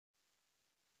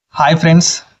Hi friends,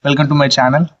 welcome to my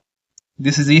channel.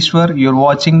 This is Ishwar. You're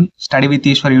watching Study with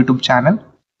Ishwar YouTube channel.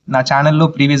 నా ఛానల్లో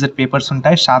previous papers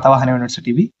ఉంటాయి Satavahana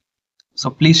యూనివర్సిటీవి. So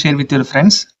please share with your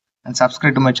friends and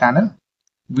subscribe to my channel.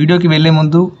 వీడియోకి వెళ్ళే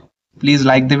ముందు please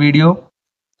like the video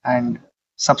and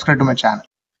subscribe to my channel.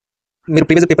 మీరు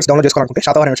previous papers download చేసుకోవాలనుకుంటే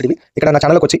Satavahana university ఇక్కడ నా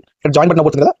ఛానల్కి వచ్చి ఇక్కడ జాయిన్ బటన్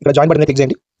అవుతుంది కదా, ఇక్కడ జాయిన్ బటన్ క్లిక్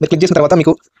చేయండి. మీరు క్లిక్ చేసిన తర్వాత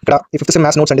మీకు ఇక్కడ 5th సెమ్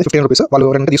మ్యాథ్స్ నోట్స్ అండి 15 రూపీస్ వాళ్ళు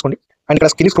ఎవరైనా తీసుకోండి. అండ్ ఇక్కడ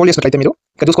స్క్రీన్ స్క్రోల్ చేసినట్లయితే మీరు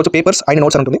ఇక్కడ చూసుకోవచ్చు పేపర్స్ అండ్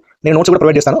నోట్స్ ఉంటుంది. నేను నోట్స్ కూడా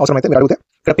ప్రొవైడ్ చేస్తాను, అవసరమైతే మీరు అడిగితే.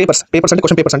 ఇక్కడ పేపర్స్ అంటే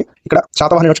క్వశ్చన్ పేపర్స్ అండి. ఇక్కడ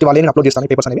శాతవాహన యూనివర్సిటీ వాళ్ళే అప్లోడ్ చేస్తాను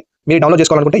పేపర్స్ అనేవి. మీరు డౌన్లోడ్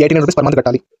చేసుకోవాలనుకుంటే 18 రూపీస్ పర్ మంత్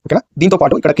కట్టాలి. ఓకేనా. దీంతో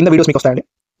పాటు ఇక్కడ కింద వీడియోస్ మీకు వస్తాయండి.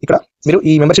 ఇక్కడ మీరు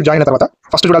ఈ మెంబర్షిప్ జాయిన్ అయిన తర్వాత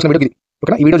ఫస్ట్ చూడాల్సిన వీడియో ఇది.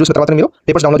 ఓకేనా. ఈ వీడియో చూసిన తర్వాత మీరు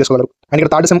పేపర్స్ డౌన్లోడ్ చేసుకోగలరు. అండ్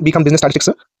ఇక్కడ third sem BCom business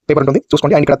statistics paper ఉంటుంది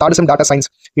చూసుకోండి. అండ్ ఇక్కడ థర్డ్ సెమ్ డేటా సైన్స్,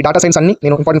 ఈ డేటా సైన్స్ అన్ని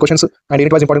నేను important questions and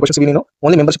important questions నేను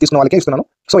ఓన్లీ మెంబర్షిప్ తీసుకున్న వాళ్ళకే ఇస్తున్నాను.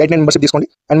 సో 8 మెంబర్షిప్ తీసుకోండి.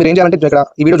 అండ్ మీరు ఏం చేయాలంటే ఇక్కడ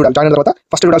ఈ వీడియో చూడాలి. జాయిన్ అయిన తర్వాత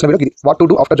ఫస్ట్ చూడాల్సిన వీడియో ఇది, what to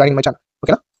do after joining my channel.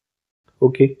 ఓకేనా.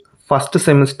 Okay, first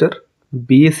semester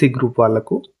B.sc group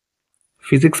వాళ్ళకు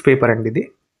ఫిజిక్స్ పేపర్ అండి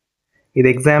ఇది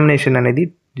ఎగ్జామినేషన్ అనేది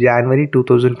జనవరి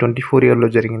 2024 ఇయర్లో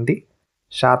జరిగింది.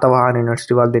 శాతవాహన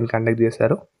యూనివర్సిటీ వాళ్ళు దీన్ని కండక్ట్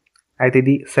చేశారు. అయితే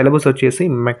ఇది సిలబస్ వచ్చేసి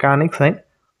మెకానిక్స్ అండ్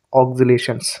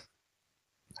ఆక్సిలేషన్స్.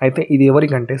 అయితే ఇది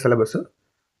ఎవరికంటే సిలబస్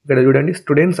ఇక్కడ చూడండి,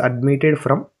 స్టూడెంట్స్ అడ్మిటెడ్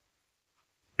ఫ్రమ్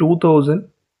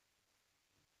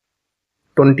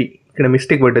 2020, ఇక్కడ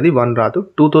మిస్టేక్ పడ్డది, 1 రాదు,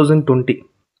 2020.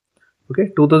 ఓకే,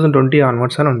 2020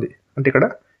 ఆన్వర్డ్స్ అని ఉంది. అంటే ఇక్కడ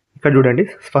చూడండి,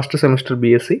 first semester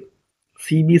B.sc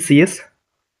CBCS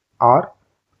are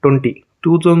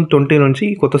 2020 నుంచి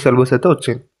కొత్త సిలబస్ అయితే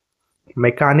వచ్చింది,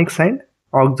 మెకానిక్స్ అండ్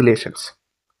ఆక్సిలేషన్స్.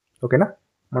 ఓకేనా.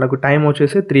 మనకు టైం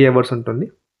వచ్చేసి 3 అవర్స్ ఉంటుంది.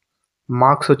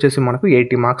 మార్క్స్ వచ్చేసి మనకు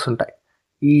 80 మార్క్స్ ఉంటాయి.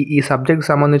 ఈ సబ్జెక్ట్కి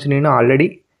సంబంధించి నేను ఆల్రెడీ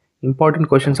ఇంపార్టెంట్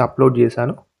క్వశ్చన్స్ అప్లోడ్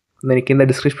చేశాను. నేను కింద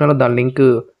డిస్క్రిప్షన్లో దాని లింక్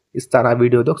ఇస్తాను, ఆ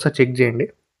వీడియోతో ఒకసారి చెక్ చేయండి.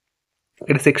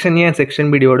 ఇక్కడ section A and section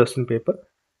B divide వస్తుంది పేపర్.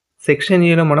 సెక్షన్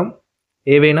ఏలో మనం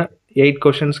ఏవైనా 8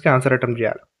 క్వశ్చన్స్కి ఆన్సర్ అటెంప్ట్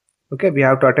చేయాలి. Okay, we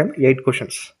have to attempt 8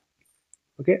 questions.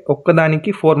 Okay, ఒక్కదానికి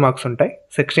 4 మార్క్స్ ఉంటాయి.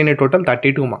 Section a total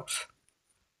 32 marks.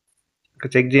 ఇక్కడ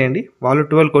చెక్ చేయండి, వాళ్ళు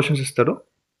 12 క్వశ్చన్స్ ఇస్తారు.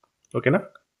 ఓకేనా.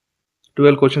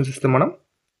 12 క్వశ్చన్స్ ఇస్తే మనం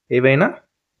ఏవైనా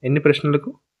ఎన్ని ప్రశ్నలకు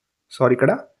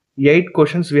ఇక్కడ 8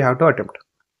 questions we have to attempt,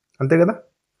 అంతే కదా.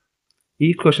 ఈ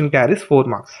క్వశ్చన్ క్యారీస్ 4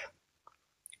 మార్క్స్.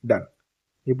 డన్.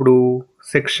 ఇప్పుడు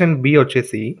సెక్షన్ బి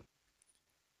వచ్చేసి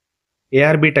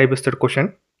ARB టైప్ ఇస్తాడు క్వశ్చన్.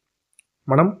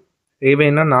 మనం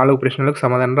ఏవైనా 4 ప్రశ్నలకు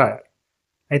సమాధానం రాయాలి.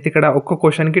 అయితే ఇక్కడ ఒక్క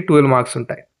క్వశ్చన్కి 12 మార్క్స్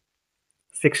ఉంటాయి.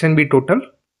 Section B total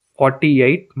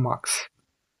 48 marks.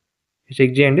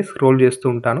 Check చేయండి, స్క్రోల్ చేస్తూ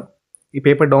ఉంటాను. ఈ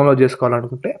పేపర్ డౌన్లోడ్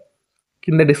చేసుకోవాలనుకుంటే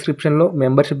కింద డిస్క్రిప్షన్లో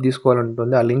మెంబర్షిప్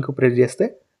తీసుకోవాలంటుంది, ఆ లింక్ ప్రెస్ చేస్తే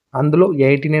అందులో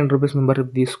 89 రూపీస్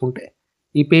మెంబర్షిప్ తీసుకుంటే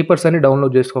ఈ పేపర్స్ అన్ని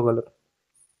డౌన్లోడ్ చేసుకోగలరు.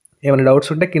 ఏమైనా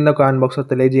డౌట్స్ ఉంటే కింద కామెంట్ బాక్స్లో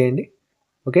తెలియజేయండి.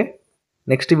 ఓకే,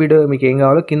 నెక్స్ట్ వీడియో మీకు ఏం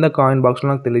కావాలో కింద కామెంట్ బాక్స్లో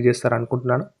నాకు తెలియజేస్తారు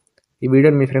అనుకుంటున్నాను. ఈ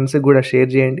వీడియోని మీ ఫ్రెండ్స్కి కూడా షేర్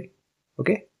చేయండి.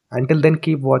 Okay, until then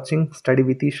keep watching study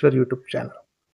with Eshwar YouTube channel.